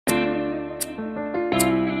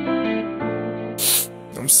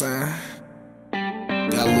saying?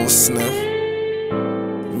 Got a little sniff.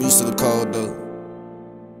 I'm used to the cold though.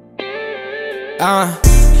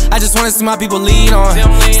 I just wanna see my people lead on.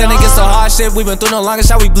 Standing against the hard shit we been through, no longer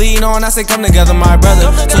shall we bleed on. I say come together, my brother.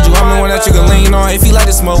 Told you I'm the one that you can lean on. If you like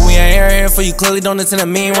to smoke, we ain't here for you. Clearly don't intend to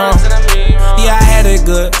mean wrong. Yeah, I had it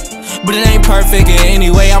good, but it ain't perfect.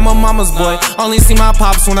 Anyway, I'm a mama's boy. Only see my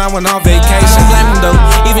pops when I went on vacation. Blame him though.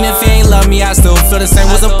 Even if he ain't love me, I still feel the same.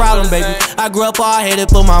 What's the problem, baby? I grew up hard-headed,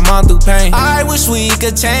 put my mom through pain. I wish we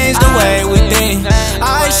could change the way we think.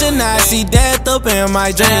 I should not see death up in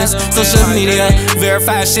my dreams. Social media,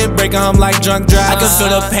 verified shit, breaking home like drunk drive. I can feel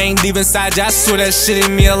the pain deep inside you. I swear that shit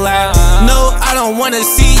in me alive. No, I don't wanna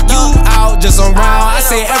see you out just around. I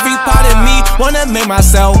say every part of me wanna make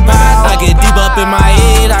myself proud. I get deep up in my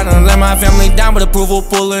head. I done let my family down, but approval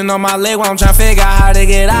pulling on my leg while I'm trying to figure out how to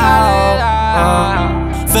get out.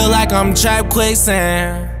 Feel like I'm trapped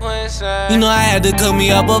quicksand. You know I had to cook me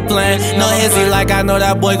up a plan. No hezzy like I know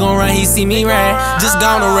that boy gon' run, he see me ran. Just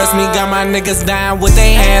gone arrest me, got my niggas down with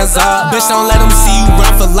they hands up. Bitch, don't let them see you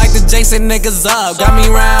run, feel like the Jason niggas up. Got me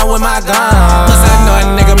round with my gun. Plus I know a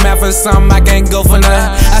nigga mad for something, I can't go for nothing.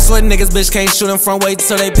 I swear niggas bitch can't shoot them from wait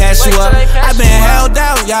till they pass you up. I been held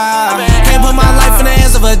out, y'all. Can't put my life in the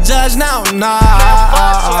hands of a judge now, nah.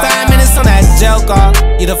 5 minutes on that jail call,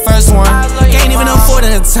 you the first one. Can't even afford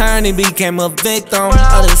an attorney, became a victim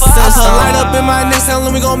of the system. Light up in my next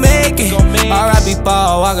time, we gon' make it. R.I.P.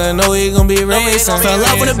 Paul Walker, know he gon' be racing. Fell in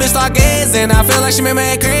love with a bitch like gazing, I feel like she made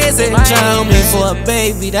me crazy. Tryna me for a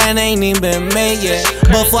baby that ain't even been made yet.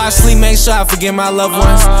 Before I sleep, make sure I forget my loved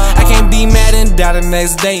ones. I can't be mad and die the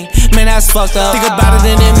next day. Man, that's fucked up. Think about it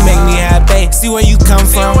and it make me happy. See where you come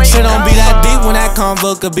from. Shit don't be that deep when that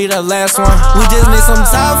convo could be the last one. We just need some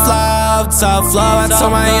tough love, tough love. I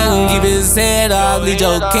told my young keep his head up, lead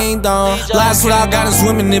your kingdom. Last without guidance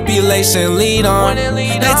with manipulation, lead on.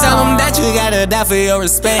 They tell them that you gotta die for your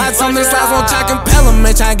respect. I told them this lies won't try to compel them,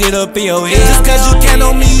 man, try to get up in your head. Just cause you can't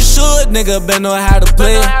know me, you should, nigga, better know how to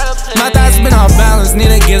play. My thoughts been off balance,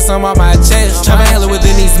 need to get some on my chest. Try to handle it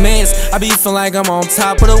within these minutes. I be feeling like I'm on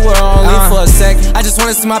top of the world, only for a second. I just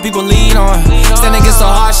wanna see my people lead on. Standing against the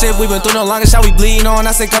hard shit we been through, no longer shall we bleed on.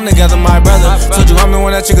 I say come together, my brother. Told you I'm the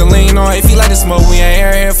one that you can lean on. If you like to smoke, we ain't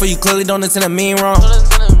here for you. Clearly don't intend to mean wrong.